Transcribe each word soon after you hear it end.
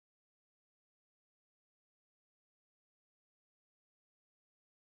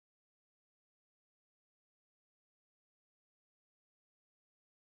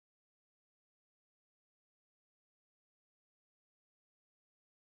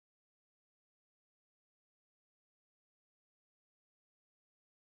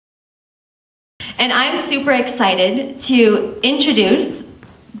And I'm super excited to introduce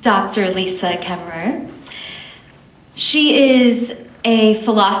Dr. Lisa Kemmerer. She is a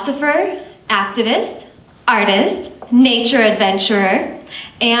philosopher, activist, artist, nature adventurer,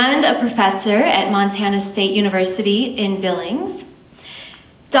 and a professor at Montana State University in Billings.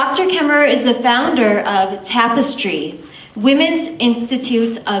 Dr. Kemmerer is the founder of Tapestry, Women's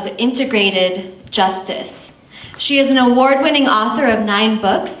Institute of Integrated Justice. She is an award-winning author of 9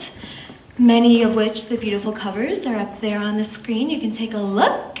 books, many of which the beautiful covers are up there on the screen. You can take a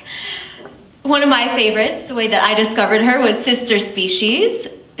look. One of my favorites, the way that I discovered her, was Sister Species.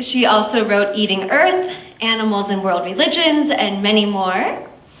 She also wrote Eating Earth, Animals and World Religions, and many more.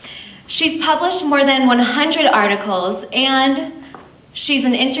 She's published more than 100 articles, and she's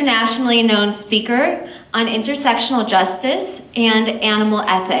an internationally known speaker on intersectional justice and animal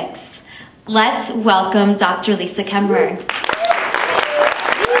ethics. Let's welcome Dr. Lisa Kemmerer.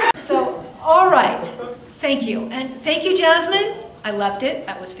 So, all right, thank you. And thank you, Jasmin. I loved it.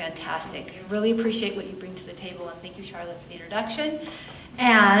 That was fantastic. I really appreciate what you bring to the table, and thank you, Charlotte, for the introduction.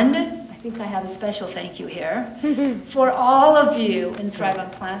 And I think I have a special thank you here for all of you in Thrive on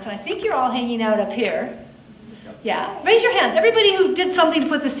Plants. And I think you're all hanging out up here. Yeah, raise your hands. Everybody who did something to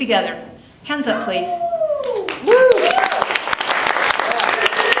put this together. Hands up, please. Woo!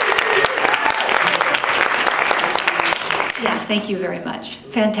 Yeah, thank you very much.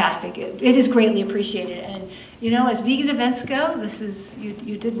 Fantastic. It is greatly appreciated. And you know, as vegan events go, this is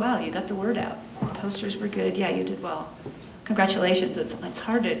you did well. You got the word out. The posters were good. Yeah, you did well. Congratulations. It's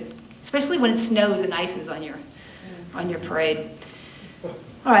hard to, especially when it snows and ices on your parade.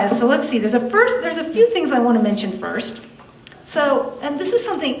 All right, so let's see. There's a few things I want to mention first. So, and this is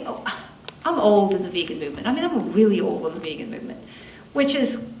something, I'm old in the vegan movement. I mean, I'm really old in the vegan movement, which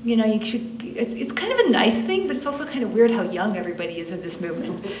is, you know, it's kind of a nice thing, but it's also kind of weird how young everybody is in this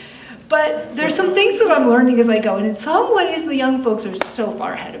movement. But there's some things that I'm learning as I go, and in some ways the young folks are so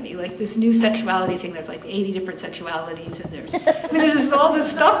far ahead of me. Like this new sexuality thing, that's like 80 different sexualities, and there's just all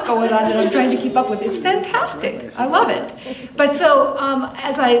this stuff going on that I'm trying to keep up with. It's fantastic. I love it. But so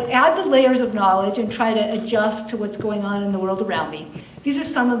as I add the layers of knowledge and try to adjust to what's going on in the world around me, these are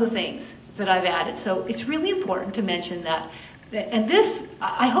some of the things that I've added. So it's really important to mention that. And this,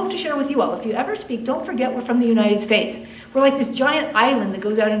 I hope to share with you all. If you ever speak, don't forget we're from the United States. We're like this giant island that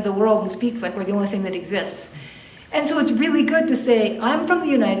goes out into the world and speaks like we're the only thing that exists. And so it's really good to say, I'm from the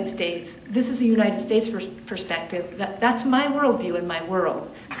United States. This is a United States perspective. That's my worldview and my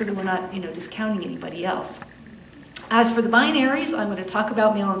world, so that we're not, discounting anybody else. As for the binaries, I'm going to talk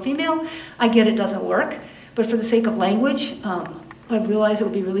about male and female. I get it doesn't work, but for the sake of language, I realized it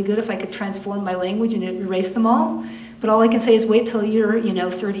would be really good if I could transform my language and erase them all. But all I can say is wait till you're,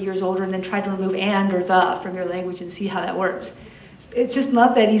 30 years older and then try to remove and or the from your language and see how that works. It's just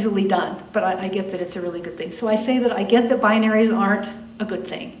not that easily done, but I get that it's a really good thing. So I say that I get that binaries aren't a good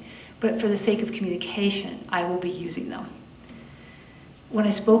thing, but for the sake of communication, I will be using them. When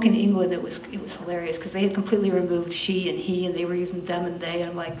I spoke in England, it was hilarious because they had completely removed she and he, and they were using them and they, and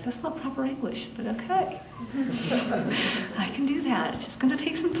I'm like, that's not proper English, but okay. I can do that. It's just going to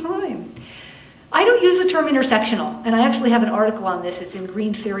take some time. I don't use the term intersectional, and I actually have an article on this. It's in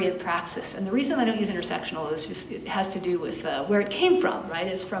Green Theory and Praxis, and the reason I don't use intersectional is just it has to do with where it came from, right?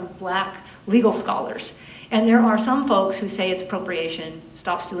 It's from Black legal scholars, and there are some folks who say it's appropriation,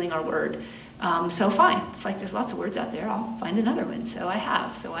 stop stealing our word. So fine, it's like there's lots of words out there, I'll find another one, so I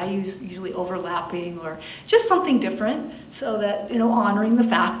have. So I use usually overlapping or just something different so that, honoring the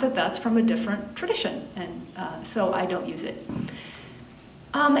fact that that's from a different tradition, and so I don't use it.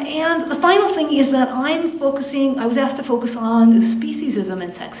 And the final thing is that I was asked to focus on speciesism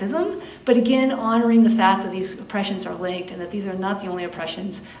and sexism, but again, honoring the fact that these oppressions are linked and that these are not the only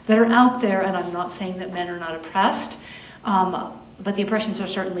oppressions that are out there, and I'm not saying that men are not oppressed, but the oppressions are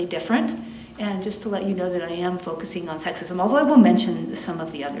certainly different. And just to let you know that I am focusing on sexism, although I will mention some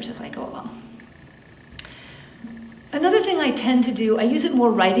of the others as I go along. Another thing I tend to do, I use it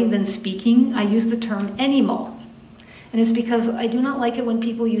more writing than speaking, I use the term animal. And it's because I do not like it when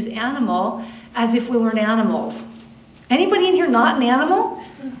people use animal as if we weren't animals. Anybody in here not an animal?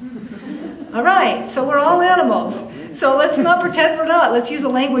 All right, so we're all animals. So let's not pretend we're not. Let's use a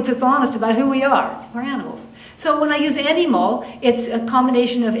language that's honest about who we are. We're animals. So when I use animal, it's a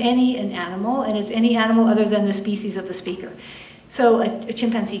combination of any and animal, and it's any animal other than the species of the speaker. So a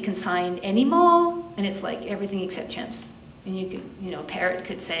chimpanzee can sign animal, and it's like everything except chimps. And you could, a parrot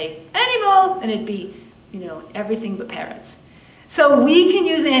could say animal, and it'd be, everything but parrots. So we can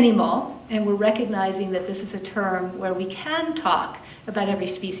use animal, and we're recognizing that this is a term where we can talk about every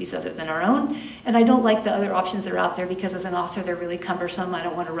species other than our own. And I don't like the other options that are out there because as an author, they're really cumbersome. I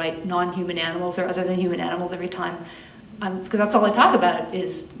don't want to write non-human animals or other than human animals every time. Because that's all I talk about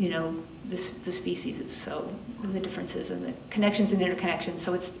is, the species. So and the differences and the connections and interconnections.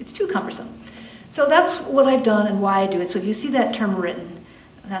 So it's too cumbersome. So that's what I've done and why I do it. So if you see that term written,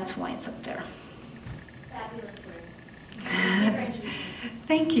 that's why it's up there. Fabulous word.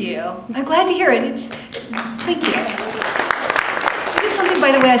 Thank you. I'm glad to hear it. Thank you. It is something,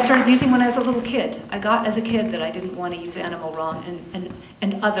 by the way, I started using when I was a little kid. I got as a kid that I didn't want to use animal wrong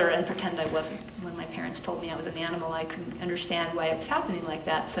and other and pretend I wasn't. When my parents told me I was an animal, I couldn't understand why it was happening like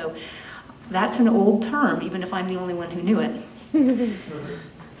that. So that's an old term, even if I'm the only one who knew it.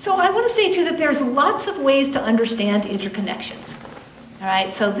 So I want to say, too, that there's lots of ways to understand interconnections. All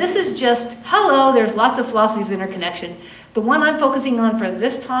right, so this is just, hello, there's lots of philosophies of interconnection. The one I'm focusing on for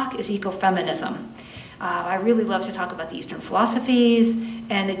this talk is ecofeminism. I really love to talk about the Eastern philosophies.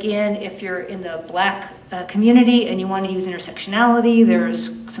 And again, if you're in the Black community and you want to use intersectionality, there's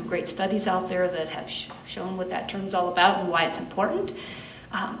some great studies out there that have shown what that term's all about and why it's important.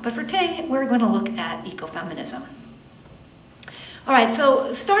 But for today, we're going to look at ecofeminism. All right,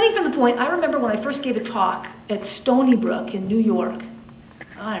 so starting from the point, I remember when I first gave a talk at Stony Brook in New York.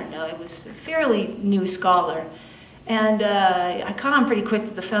 I don't know, it was a fairly new scholar. And I caught on pretty quick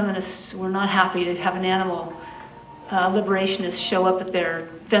that the feminists were not happy to have an animal liberationist show up at their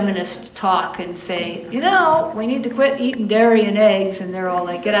feminist talk and say, we need to quit eating dairy and eggs. And they're all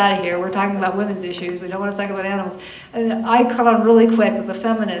like, get out of here. We're talking about women's issues. We don't want to talk about animals. And I caught on really quick that the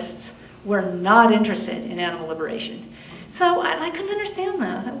feminists were not interested in animal liberation. So I couldn't understand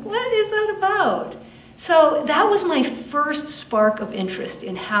that. What is that about? So that was my first spark of interest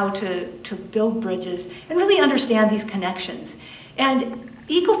in how to build bridges and really understand these connections. And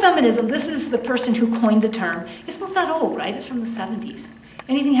ecofeminism, this is the person who coined the term. It's not that old, right? It's from the 70s.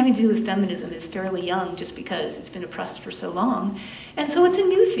 Anything having to do with feminism is fairly young just because it's been oppressed for so long. And so it's a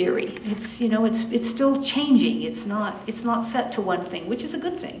new theory. It's still changing. It's not set to one thing, which is a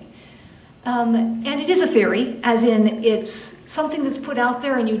good thing. And it is a theory, as in it's something that's put out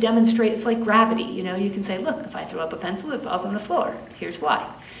there and you demonstrate. It's like gravity. You can say, look, if I throw up a pencil, it falls on the floor. Here's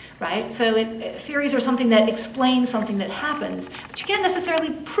why, right? So theories are something that explain something that happens, but you can't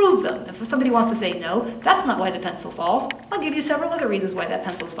necessarily prove them. If somebody wants to say, no, that's not why the pencil falls, I'll give you several other reasons why that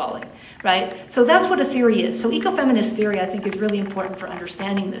pencil's falling, right? So that's what a theory is. So ecofeminist theory, I think, is really important for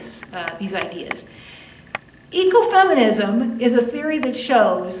understanding these ideas. Ecofeminism is a theory that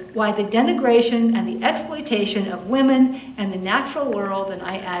shows why the denigration and the exploitation of women and the natural world, and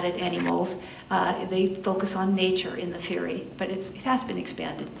I added animals, they focus on nature in the theory, but it has been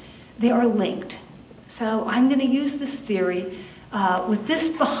expanded. They are linked. So I'm going to use this theory. With this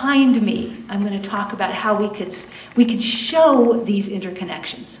behind me, I'm going to talk about how we could show these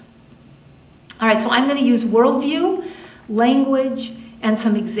interconnections. All right, so I'm going to use worldview, language, and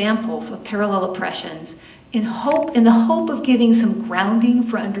some examples of parallel oppressions in the hope of giving some grounding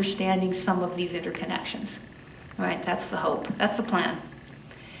for understanding some of these interconnections. All right, that's the hope. That's the plan.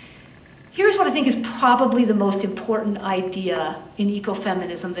 Here's what I think is probably the most important idea in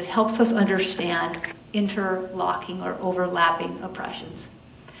ecofeminism that helps us understand interlocking or overlapping oppressions.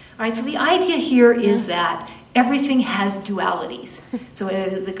 All right, so the idea here is that everything has dualities. So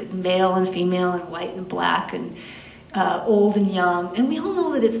male and female and white and black and old and young, and we all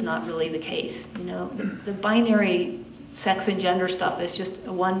know that it's not really the case. The binary sex and gender stuff is just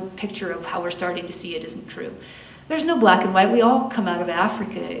one picture of how we're starting to see it isn't true. There's no black and white. We all come out of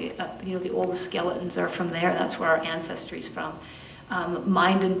Africa. The oldest skeletons are from there. That's where our ancestry is from.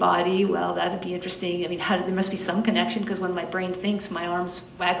 Mind and body, well, that'd be interesting. I mean, there must be some connection because when my brain thinks, my arms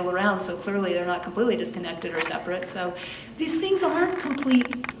waggle around, so clearly they're not completely disconnected or separate. So these things aren't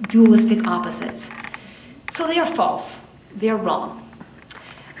complete dualistic opposites. So they are false. They are wrong.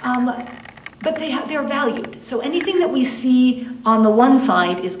 But they are valued. So anything that we see on the one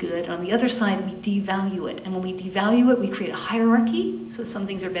side is good. On the other side, we devalue it. And when we devalue it, we create a hierarchy. So some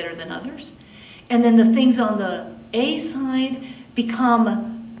things are better than others. And then the things on the A side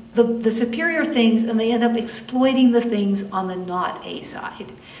become the superior things, and they end up exploiting the things on the not A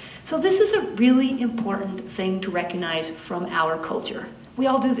side. So this is a really important thing to recognize from our culture. We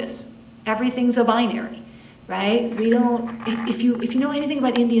all do this. Everything's a binary. Right? We don't, if you know anything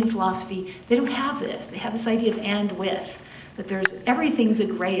about Indian philosophy, they don't have this. They have this idea of and with, that everything's a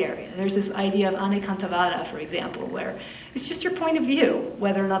gray area. There's this idea of anekantavada, for example, where it's just your point of view,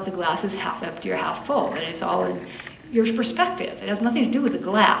 whether or not the glass is half empty or half full, and it's all in your perspective. It has nothing to do with the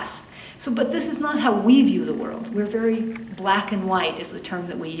glass. So, but this is not how we view the world. We're very black and white is the term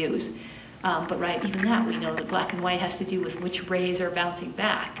that we use. But right, even that we know that black and white has to do with which rays are bouncing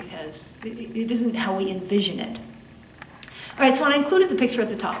back. It isn't how we envision it. All right, so I included the picture at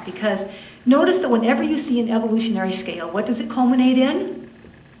the top because notice that whenever you see an evolutionary scale, what does it culminate in?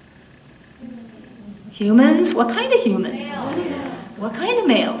 Humans. What kind of humans? Males. What kind of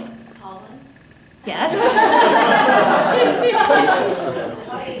males? Tall ones. Yes.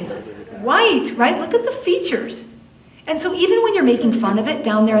 White, right? Look at the features. And so even when you're making fun of it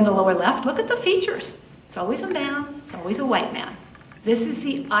down there in the lower left, look at the features. It's always a man. It's always a white man. This is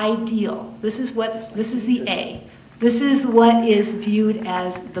the ideal. This is the A. This is what is viewed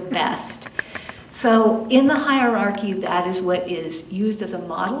as the best. So in the hierarchy, that is what is used as a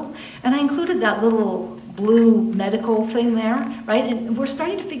model. And I included that little blue medical thing there, right? And we're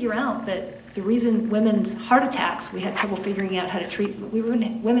starting to figure out that the reason women's heart attacks, we had trouble figuring out how to treat,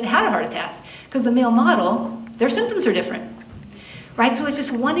 women had heart attacks because the male model, their symptoms are different, right? So it's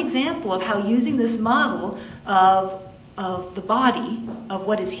just one example of how using this model of the body, of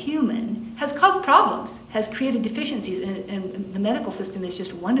what is human, has caused problems, has created deficiencies, and the medical system is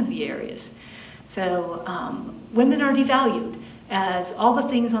just one of the areas. So women are devalued as all the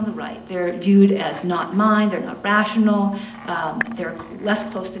things on the right. They're viewed as not mind, they're not rational, they're less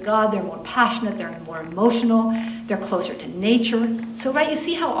close to God, they're more passionate, they're more emotional, they're closer to nature. So right, you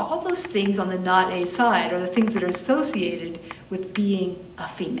see how all those things on the not A side are the things that are associated with being a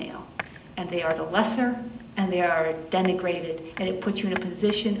female. And they are the lesser, and they are denigrated, and it puts you in a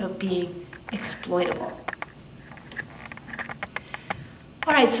position of being exploitable.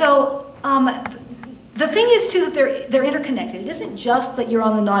 All right, so the thing is, too, that they're interconnected. It isn't just that you're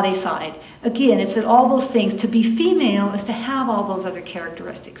on the not A side. Again, it's that all those things, to be female is to have all those other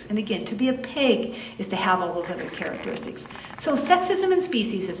characteristics. And again, to be a pig is to have all those other characteristics. So sexism and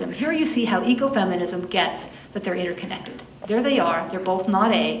speciesism, here you see how ecofeminism gets that they're interconnected. There they are. They're both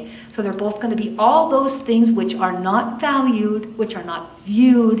not A. So they're both going to be all those things which are not valued, which are not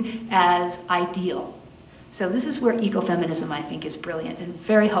viewed as ideal. So this is where ecofeminism, I think, is brilliant and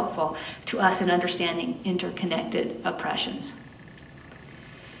very helpful to us in understanding interconnected oppressions.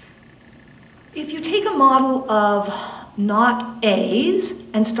 If you take a model of not A's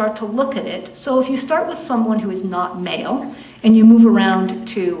and start to look at it, so if you start with someone who is not male and you move around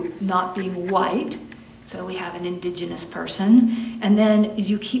to not being white, so we have an indigenous person, and then as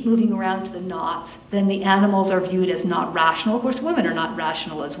you keep moving around to the nots, then the animals are viewed as not rational. Of course, women are not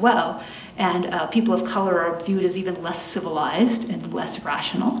rational as well. And people of color are viewed as even less civilized and less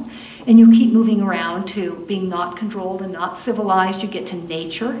rational. And you keep moving around to being not controlled and not civilized. You get to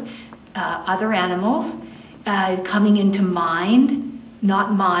nature, other animals, coming into mind,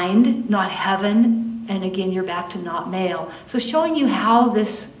 not heaven. And again, you're back to not male. So showing you how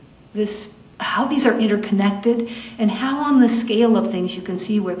how these are interconnected and how on the scale of things you can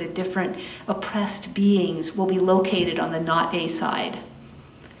see where the different oppressed beings will be located on the not A side.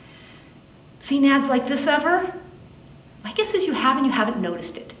 Seen ads like this ever? My guess is you haven't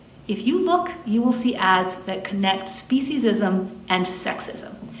noticed it. If you look, you will see ads that connect speciesism and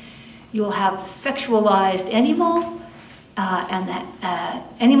sexism. You will have the sexualized animal and the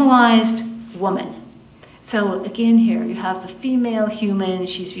animalized woman. So again here, you have the female human.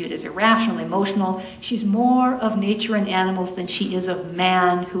 She's viewed as irrational, emotional. She's more of nature and animals than she is of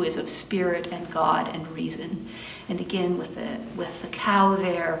man, who is of spirit and God and reason. And again, with the cow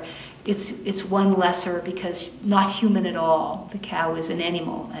there, it's one lesser because not human at all. The cow is an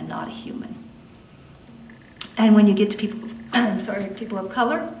animal and not a human. And when you get to people of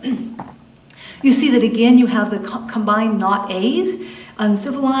color, you see that again you have the combined not A's,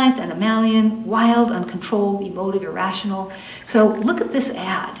 uncivilized, animalian, wild, uncontrolled, emotive, irrational. So look at this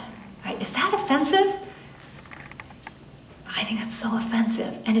ad. Right? Is that offensive? I think that's so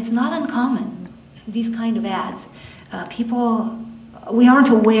offensive. And it's not uncommon, these kind of ads. We aren't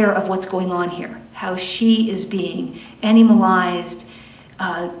aware of what's going on here, how she is being animalized,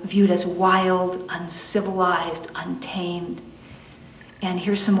 viewed as wild, uncivilized, untamed. And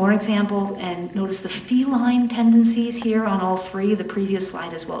here's some more examples, and notice the feline tendencies here on all three, the previous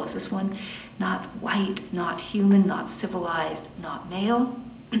slide as well as this one. Not white, not human, not civilized, not male.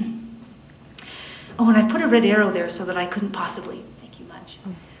 Oh, and I put a red arrow there so that I couldn't possibly, thank you much,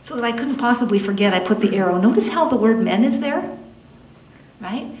 so that I couldn't possibly forget I put the arrow. Notice how the word men is there,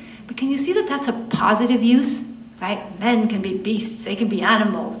 right? But can you see that that's a positive use, right? Men can be beasts, they can be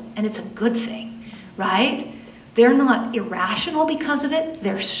animals, and it's a good thing, right? They're not irrational because of it,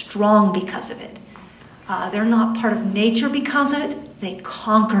 they're strong because of it. They're not part of nature because of it, they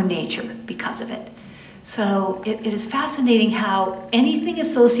conquer nature because of it. So it is fascinating how anything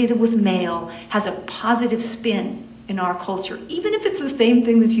associated with male has a positive spin in our culture, even if it's the same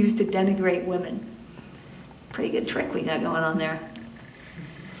thing that's used to denigrate women. Pretty good trick we got going on there.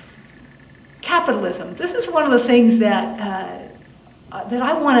 Capitalism. This is one of the things that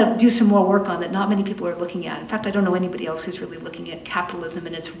I want to do some more work on that not many people are looking at. In fact, I don't know anybody else who's really looking at capitalism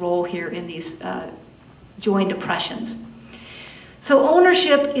and its role here in these joined oppressions. So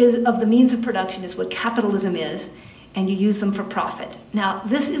ownership of the means of production is what capitalism is, and you use them for profit. Now,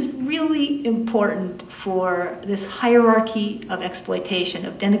 this is really important for this hierarchy of exploitation,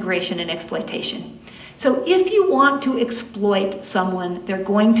 of denigration and exploitation. So if you want to exploit someone, they're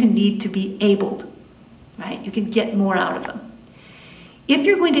going to need to be abled, right? You can get more out of them. If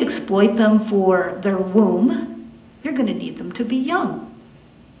you're going to exploit them for their womb, you're going to need them to be young.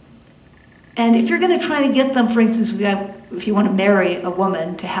 And if you're going to try to get them, for instance, if you want to marry a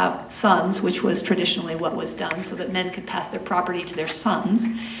woman to have sons, which was traditionally what was done, so that men could pass their property to their sons,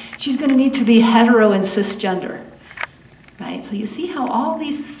 she's going to need to be hetero and cisgender. Right? So you see how all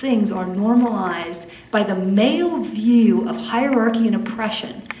these things are normalized by the male view of hierarchy and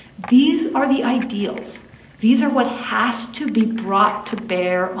oppression. These are the ideals. These are what has to be brought to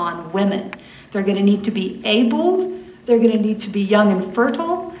bear on women. They're going to need to be abled, they're going to need to be young and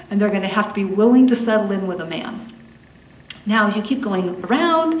fertile, and they're going to have to be willing to settle in with a man. Now, as you keep going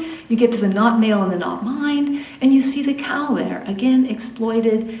around, you get to the not male and the not mind, and you see the cow there, again,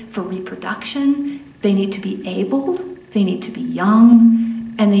 exploited for reproduction. They need to be abled, they need to be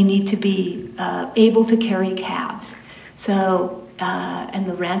young, and they need to be able to carry calves. So, and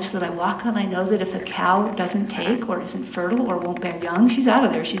the ranch that I walk on, I know that if a cow doesn't take or isn't fertile or won't bear young, she's out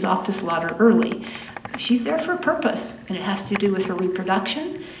of there. She's off to slaughter early. She's there for a purpose, and it has to do with her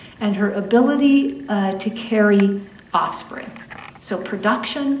reproduction and her ability to carry offspring. So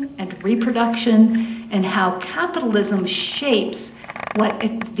production and reproduction and how capitalism shapes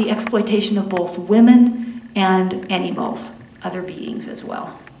the exploitation of both women and animals, other beings as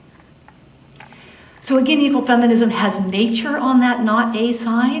well. So again, equal feminism has nature on that not A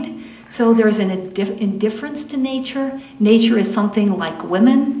side. So there's an indifference to nature. Nature is something like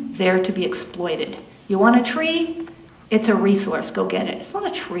women, there to be exploited. You want a tree? It's a resource, go get it. It's not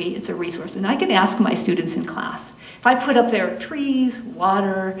a tree, it's a resource. And I can ask my students in class, if I put up there trees,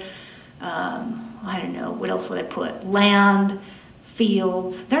 water, I don't know, what else would I put? Land,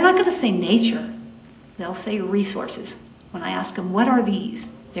 fields. They're not going to say nature. They'll say resources. When I ask them, what are these?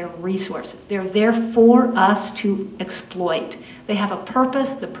 They're resources. They're there for us to exploit. They have a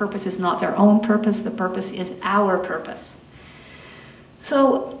purpose. The purpose is not their own purpose. The purpose is our purpose.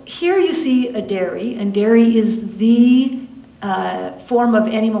 So here you see a dairy, and dairy is the form of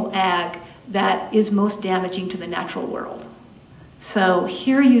animal ag that is most damaging to the natural world. So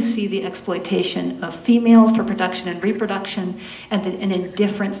here you see the exploitation of females for production and reproduction, and an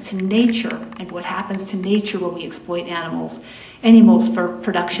indifference to nature and what happens to nature when we exploit animals for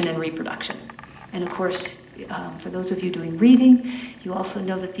production and reproduction. And of course, for those of you doing reading, you also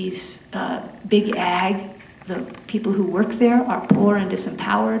know that these big ag, the people who work there are poor and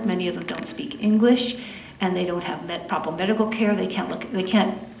disempowered. Many of them don't speak English, and they don't have proper medical care. They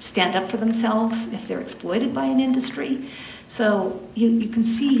can't stand up for themselves if they're exploited by an industry. So you can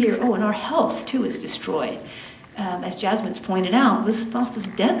see here, and our health too is destroyed. As Jasmin's pointed out, this stuff is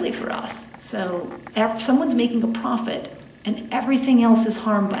deadly for us. So if someone's making a profit, and everything else is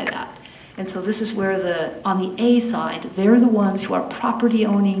harmed by that. And so this is where on the A side, they're the ones who are property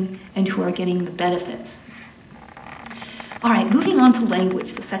owning and who are getting the benefits. All right, moving on to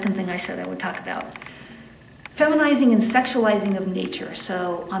language, the second thing I said I would talk about. Feminizing and sexualizing of nature.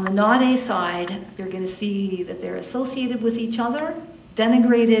 So on the not A side, you're going to see that they're associated with each other,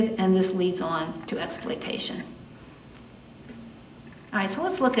 denigrated, and this leads on to exploitation. All right, so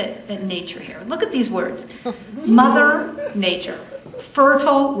let's look at nature here. Look at these words. Mother Nature.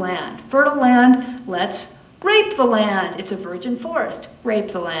 Fertile land. Fertile land, let's rape the land. It's a virgin forest.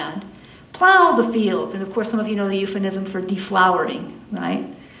 Rape the land. Plow the fields. And of course, some of you know the euphemism for deflowering, right?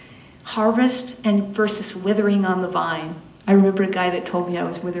 Harvest and versus withering on the vine. I remember a guy that told me I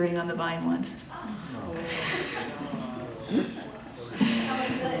was withering on the vine once.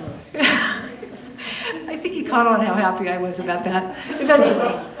 I think he caught on how happy I was about that.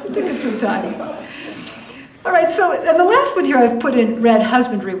 Eventually. It took him some time. All right, so and the last one here I've put in red,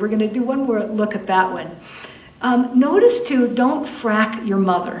 husbandry. We're going to do one more look at that one. Notice too, don't frack your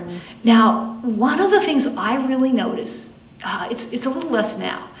mother. Now, one of the things I really notice, it's a little less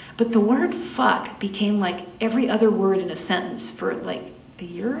now, but the word fuck became like every other word in a sentence for like a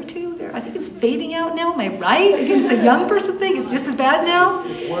year or two there. I think it's fading out now, am I right? Again, it's a young person thing, it's just as bad now.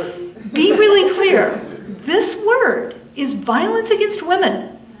 Be really clear. This word is violence against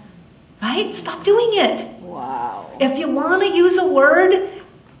women, right? Stop doing it. Wow. If you want to use a word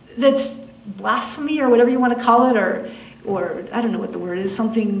that's blasphemy or whatever you want to call it, or I don't know what the word is,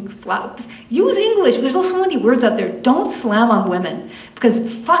 something flat, use English. There's also so many words out there. Don't slam on women, because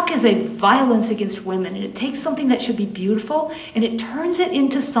fuck is a violence against women, and it takes something that should be beautiful and it turns it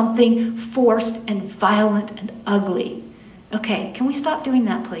into something forced and violent and ugly. Okay, can we stop doing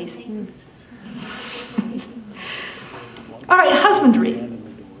that, please? All right, husbandry.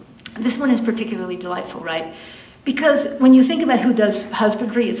 This one is particularly delightful, right? Because when you think about who does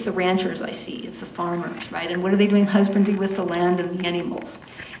husbandry, it's the ranchers I see, it's the farmers, right? And what are they doing husbandry with? The land and the animals.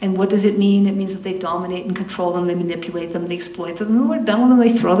 And what does it mean? It means that they dominate and control them, they manipulate them, they exploit them, and when we're done with them,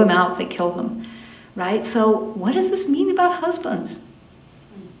 they throw them out, they kill them, right? So what does this mean about husbands?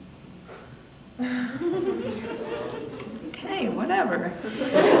 Okay, whatever.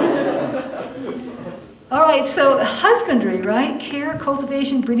 All right, so husbandry, right? Care,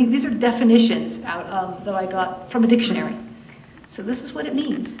 cultivation, breeding. These are definitions out that I got from a dictionary. So this is what it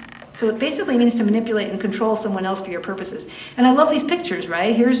means. So it basically means to manipulate and control someone else for your purposes. And I love these pictures,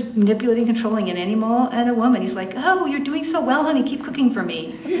 right? Here's manipulating, controlling an animal and a woman. He's like, oh, you're doing so well, honey. Keep cooking for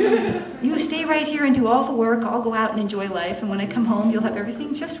me. You stay right here and do all the work. I'll go out and enjoy life. And when I come home, you'll have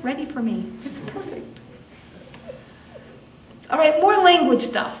everything just ready for me. It's perfect. All right, more language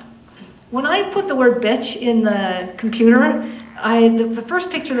stuff. When I put the word bitch in the computer, the first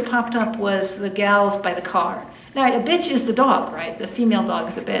picture that popped up was the gals by the car. Now, a bitch is the dog, right? The female dog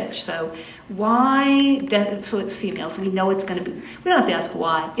is a bitch. So so it's female, so we know it's going to be, we don't have to ask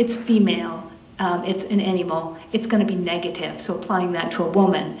why. It's female, it's an animal, it's going to be negative. So applying that to a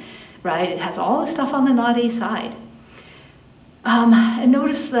woman, right? It has all the stuff on the not a side. And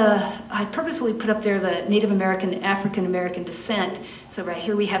notice I purposely put up there the Native American, African American descent. So right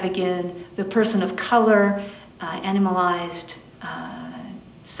here we have again the person of color, animalized,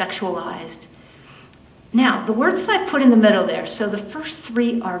 sexualized. Now, the words that I've put in the middle there, so the first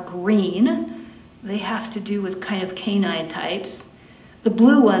three are green. They have to do with kind of canine types. The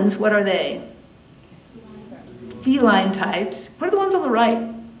blue ones, what are they? Feline types. What are the ones on the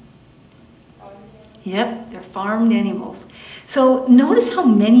right? Yep, they're farmed animals. So notice how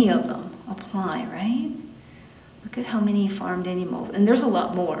many of them apply, right? Look at how many farmed animals. And there's a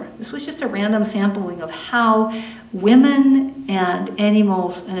lot more. This was just a random sampling of how women and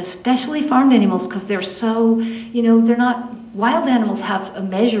animals, and especially farmed animals, because they're so, they're not, wild animals have a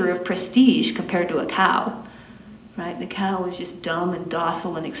measure of prestige compared to a cow, right? The cow is just dumb and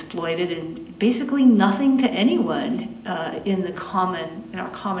docile and exploited and basically nothing to anyone in our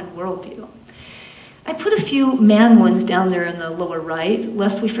common worldview. I put a few man ones down there in the lower right,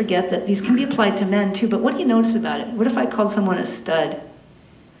 lest we forget that these can be applied to men too, but what do you notice about it? What if I called someone a stud?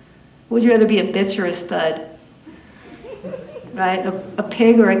 Would you rather be a bitch or a stud? Right? A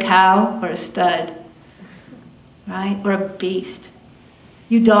pig or a cow or a stud? Right? Or a beast?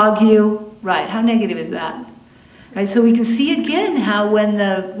 You dog you? Right. How negative is that? Right? So we can see again how when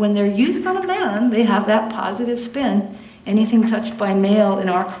they're used on a man, they have that positive spin. Anything touched by male in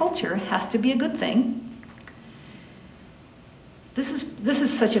our culture has to be a good thing. This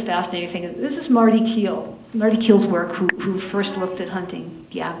is such a fascinating thing. This is Marty Keel. Marty Keel's work, who first looked at hunting.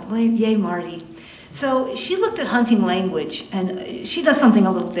 Yeah, yay, Marty. So she looked at hunting language, and she does something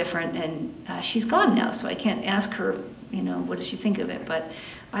a little different, and she's gone now, so I can't ask her, what does she think of it, but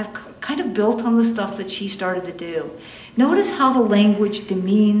I've kind of built on the stuff that she started to do. Notice how the language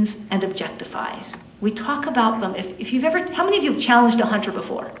demeans and objectifies. We talk about them. If you've ever, how many of you have challenged a hunter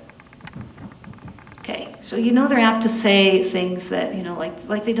before? Okay, so they're apt to say things that,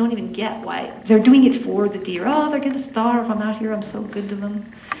 like they don't even get why. They're doing it for the deer. Oh, they're going to starve. I'm out here. I'm so good to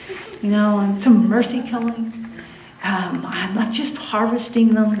them. And some mercy killing. I'm not just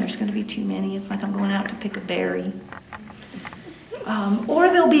harvesting them. There's going to be too many. It's like I'm going out to pick a berry. Or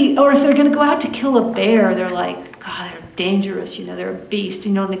if they're going to go out to kill a bear, they're like, God, they're dangerous. They're a beast.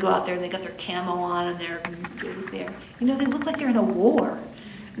 And they go out there and they got their camo on and they're there. They look like they're in a war.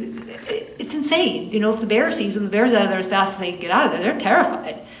 It's insane. If the bear sees them, the bear's out of there as fast as they can get out of there. They're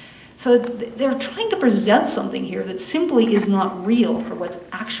terrified. So they're trying to present something here that simply is not real for what's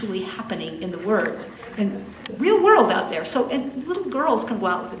actually happening in the words. In the real world out there. And little girls can go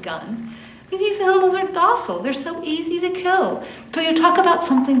out with a gun. These animals are docile. They're so easy to kill. So you talk about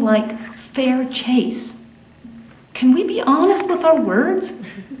something like fair chase. Can we be honest with our words?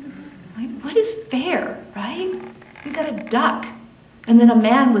 What is fair, right? You got a duck, and then a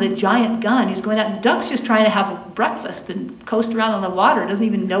man with a giant gun who's going out, and the duck's just trying to have breakfast and coast around on the water, doesn't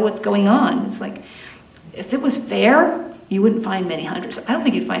even know what's going on. It's like, if it was fair, You wouldn't find many hunters. I don't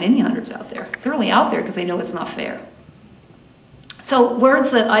think you'd find any hunters out there. They're only out there because they know it's not fair. So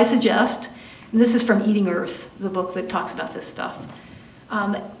words that I suggest, and this is from Eating Earth, the book that talks about this stuff.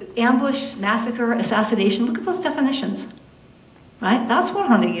 Ambush, massacre, assassination, look at those definitions, right? That's what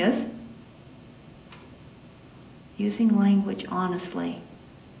hunting is. Using language honestly,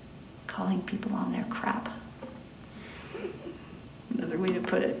 calling people on their crap. Another way to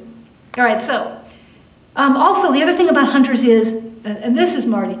put it. All right, so also the other thing about hunters is, and this is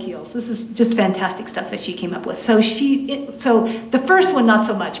Marty Keels. This is just fantastic stuff that she came up with. So the first one not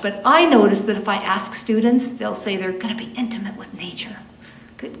so much, but I noticed that if I ask students, they'll say they're going to be intimate with nature.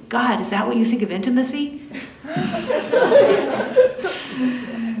 Good God, is that what you think of intimacy?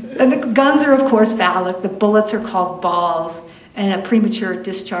 And the guns are, of course, phallic. The bullets are called balls. And a premature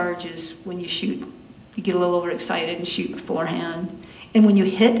discharge is when you shoot, you get a little overexcited and shoot beforehand. And when you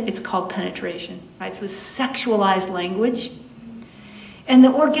hit, it's called penetration, right? So this sexualized language. And the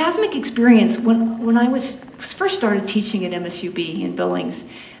orgasmic experience, when I was first started teaching at MSUB in Billings,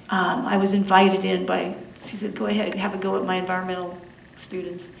 I was invited in by, she said, go ahead, have a go at my environmental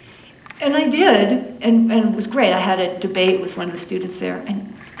students. And I did, and it was great. I had a debate with one of the students there,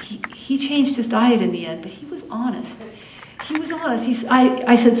 and he changed his diet in the end, but he was honest. He was honest.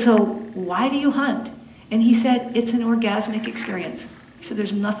 I said, so why do you hunt? And he said, it's an orgasmic experience. He said,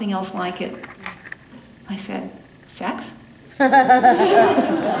 there's nothing else like it. I said, sex? Whatever.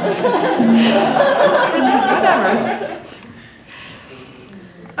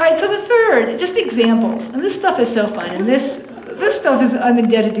 All right, so the third, just examples. And this stuff is so fun. And this stuff is, I'm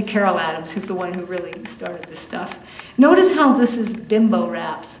indebted to Carol Adams, who's the one who really started this stuff. Notice how this is bimbo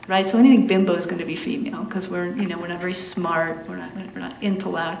raps, right? So anything bimbo is going to be female because we're not very smart. We're not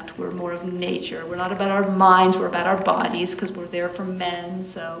intellect. We're more of nature. We're not about our minds. We're about our bodies because we're there for men.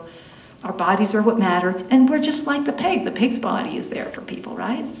 So our bodies are what matter. And we're just like the pig. The pig's body is there for people,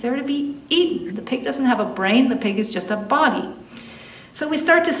 right? It's there to be eaten. The pig doesn't have a brain. The pig is just a body. So we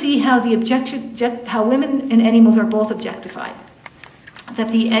start to see how how women and animals are both objectified.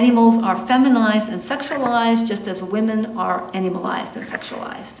 That the animals are feminized and sexualized just as women are animalized and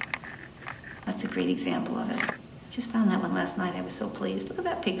sexualized. That's a great example of it. I just found that one last night. I was so pleased. Look at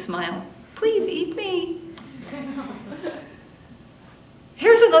that pig smile. Please eat me.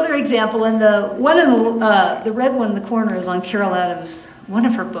 Here's another example, and the red one in the corner is on Carol Adams, one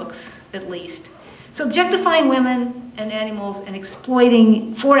of her books at least. So objectifying women and animals and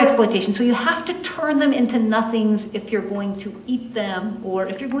exploiting for exploitation. So you have to turn them into nothings if you're going to eat them, or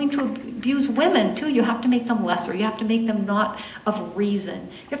if you're going to abuse women too, you have to make them lesser. You have to make them not of reason.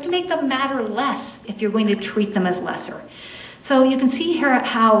 You have to make them matter less if you're going to treat them as lesser. So you can see here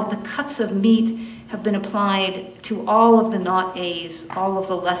how the cuts of meat have been applied to all of the not A's, all of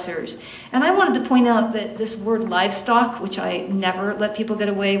the lessers. And I wanted to point out that this word livestock, which I never let people get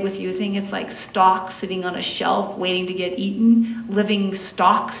away with using, it's like stock sitting on a shelf waiting to get eaten, living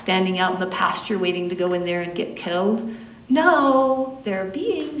stock standing out in the pasture waiting to go in there and get killed. No, they're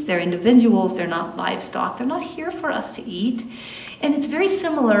beings, they're individuals, they're not livestock, they're not here for us to eat. And it's very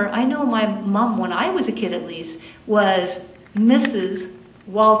similar. I know my mom, when I was a kid at least, was Mrs.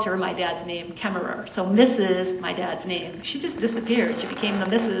 Walter, my dad's name, Kemmerer. So Mrs., my dad's name. She just disappeared. She became the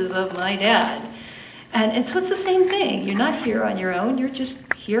Mrs. of my dad. And so it's the same thing. You're not here on your own. You're just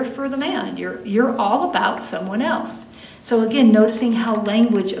here for the man. You're all about someone else. So again, noticing how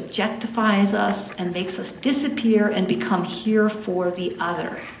language objectifies us and makes us disappear and become here for the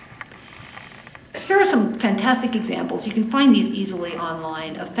other. Here are some fantastic examples. You can find these easily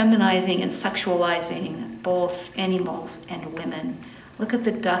online of feminizing and sexualizing both animals and women. Look at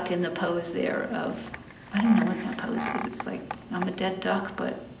the duck in the pose there of, I don't know what that pose is. It's like, I'm a dead duck,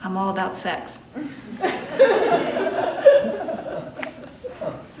 but I'm all about sex.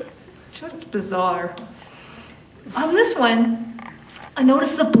 Just bizarre. On this one, I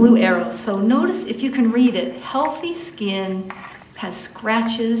notice the blue arrows. So notice if you can read it. Healthy skin has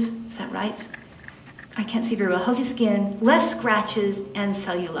scratches. Is that right? I can't see very well. Healthy skin, less scratches, and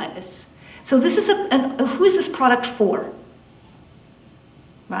cellulitis. So this is who is this product for?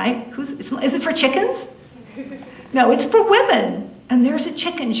 Right? Is it for chickens? No, it's for women. And there's a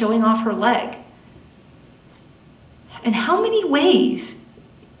chicken showing off her leg. And how many ways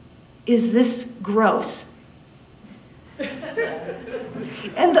is this gross?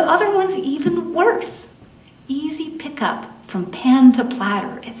 And the other one's even worse. Easy pickup from pan to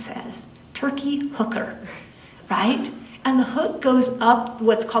platter, it says. Turkey hooker, right? And the hook goes up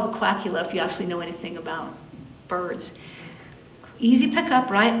what's called the quackula, if you actually know anything about birds. Easy pickup,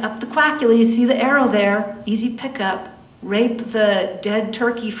 right? Up the quackula, you see the arrow there. Easy pickup. rape the dead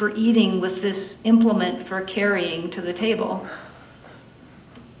turkey for eating with this implement for carrying to the table.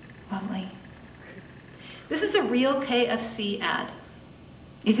 Lovely. This is a real KFC ad.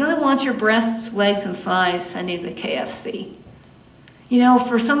 If you only want your breasts, legs, and thighs, send him to KFC. You know,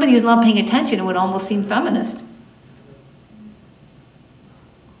 for somebody who's not paying attention, it would almost seem feminist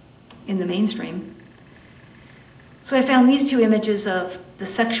in the mainstream. So I found these two images of the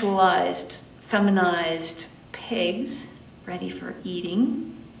sexualized, feminized pigs ready for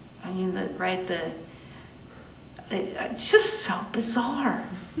eating. I mean, it's just so bizarre.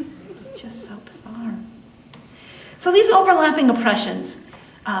 It's just so bizarre. So these overlapping oppressions,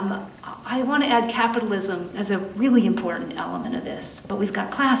 I want to add capitalism as a really important element of this, but we've got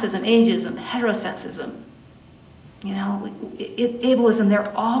classism, ageism, heterosexism, you know, ableism,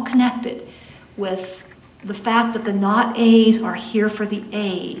 they're all connected with the fact that the not A's are here for the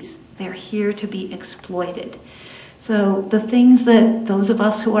A's. They're here to be exploited. So the things that those of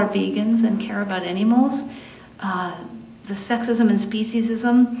us who are vegans and care about animals, the sexism and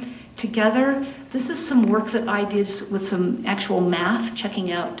speciesism together, this is some work that I did with some actual math,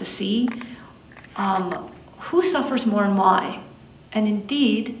 checking out to see who suffers more and why. And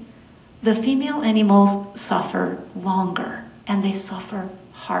indeed, the female animals suffer longer and they suffer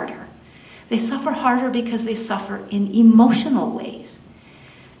harder. They suffer harder because they suffer in emotional ways.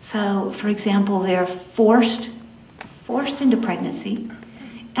 So, for example, they're forced into pregnancy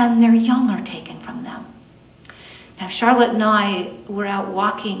and their young are taken from them. Now, Charlotte and I were out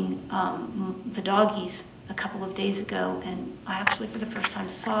walking the doggies a couple of days ago, and I actually, for the first time,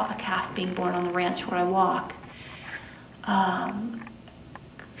 saw a calf being born on the ranch where I walk.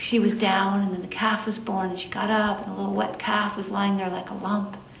 She was down, and then the calf was born, and she got up, and a little wet calf was lying there like a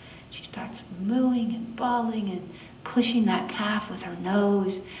lump. She starts mooing and bawling and pushing that calf with her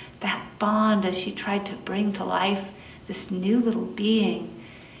nose, that bond as she tried to bring to life this new little being.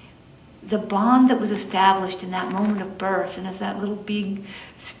 The bond that was established in that moment of birth, and as that little being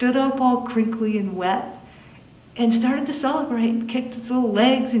stood up all crinkly and wet and started to celebrate and kicked its little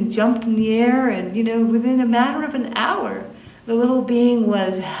legs and jumped in the air, and, you know, within a matter of an hour, the little being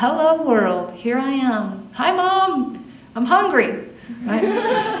was, hello world, here I am. Hi Mom, I'm hungry. Right?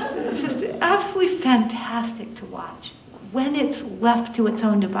 It's just absolutely fantastic to watch. When it's left to its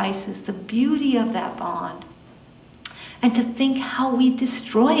own devices, the beauty of that bond. And to think how we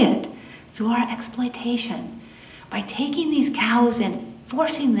destroy it through our exploitation. By taking these cows and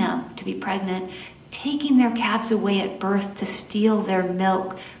forcing them to be pregnant, taking their calves away at birth to steal their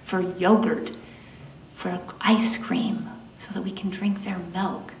milk for yogurt, for ice cream, so that we can drink their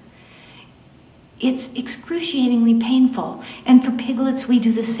milk. It's excruciatingly painful. And for piglets, we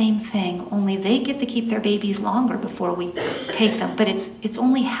do the same thing, only they get to keep their babies longer before we take them. But it's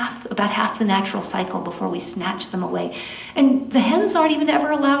only about half the natural cycle before we snatch them away. And the hens aren't even ever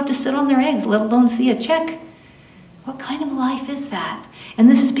allowed to sit on their eggs, let alone see a chick. What kind of life is that? And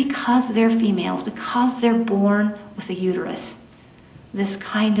this is because they're females, because they're born with a uterus. This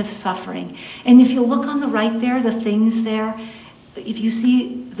kind of suffering. And if you look on the right there, the things there, if you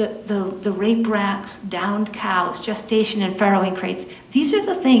see the rape racks, downed cows, gestation and farrowing crates, these are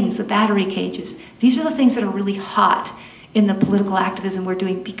the things, the battery cages, these are the things that are really hot in the political activism we're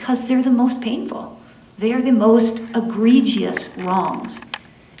doing because they're the most painful. They are the most egregious wrongs.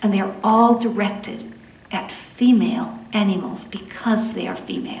 And they are all directed at female animals because they are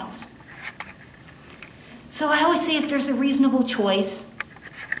females. So I always say if there's a reasonable choice,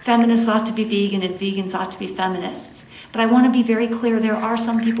 feminists ought to be vegan and vegans ought to be feminists. But I want to be very clear, there are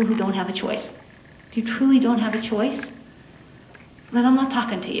some people who don't have a choice. If you truly don't have a choice, then I'm not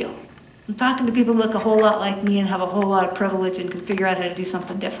talking to you. I'm talking to people who look a whole lot like me and have a whole lot of privilege and can figure out how to do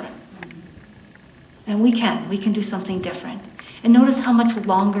something different. And we can do something different. And notice how much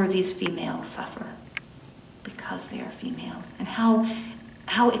longer these females suffer because they are females. And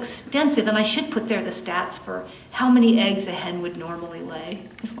how extensive, and I should put there the stats for how many eggs a hen would normally lay.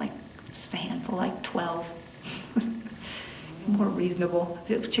 It's like just a handful, like 12. More reasonable.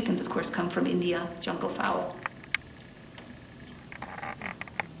 Chickens, of course, come from India, jungle fowl.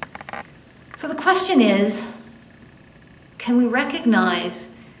 So the question is, can we recognize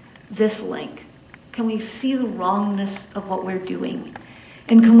this link? Can we see the wrongness of what we're doing?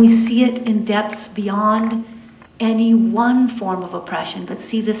 And can we see it in depths beyond any one form of oppression, but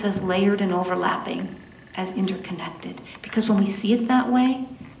see this as layered and overlapping, as interconnected? Because when we see it that way,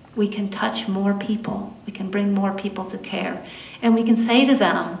 we can touch more people. We can bring more people to care. And we can say to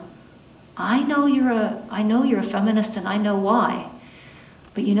them, I know you're a feminist and I know why.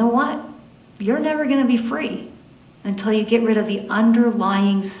 But you know what? You're never going to be free until you get rid of the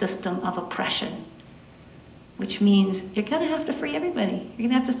underlying system of oppression. which means you're going to have to free everybody. You're going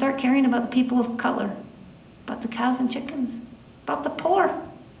to have to start caring about the people of color, about the cows and chickens, about the poor.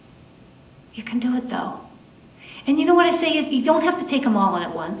 You can do it though. And you know what I say is you don't have to take them all on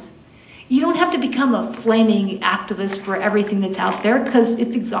at once. You don't have to become a flaming activist for everything that's out there because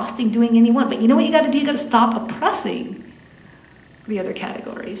it's exhausting doing any one. But you know what you got to do? You got to stop oppressing the other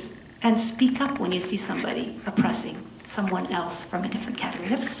categories and speak up when you see somebody oppressing someone else from a different category.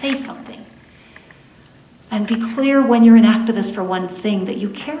 You got to say something. And be clear when you're an activist for one thing that you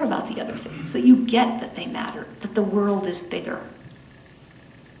care about the other things, that you get that they matter, that the world is bigger.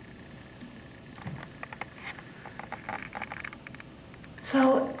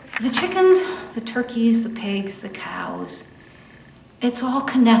 So the chickens, the turkeys, the pigs, the cows, it's all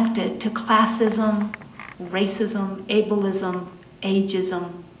connected to classism, racism, ableism,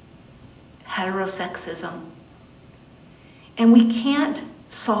 ageism, heterosexism. And we can't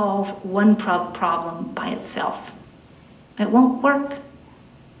solve one problem by itself. It won't work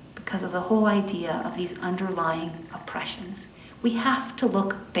because of the whole idea of these underlying oppressions. We have to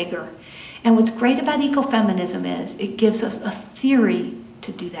look bigger. And what's great about ecofeminism is it gives us a theory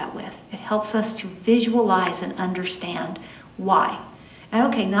to do that with. It helps us to visualize and understand why.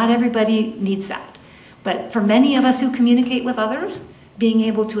 And okay, not everybody needs that. But for many of us who communicate with others, being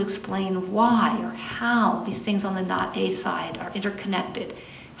able to explain why or how these things on the not A side are interconnected,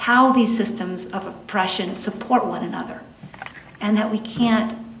 how these systems of oppression support one another, and that we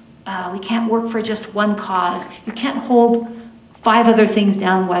can't work for just one cause. You can't hold 5 other things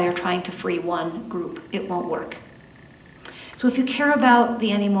down while you're trying to free one group. It won't work. So if you care about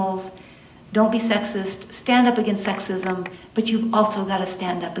the animals, don't be sexist, stand up against sexism, but you've also got to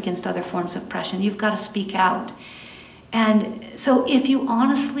stand up against other forms of oppression. You've got to speak out. And so if you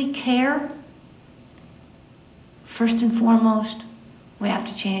honestly care, first and foremost, we have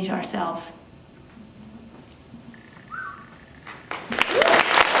to change ourselves.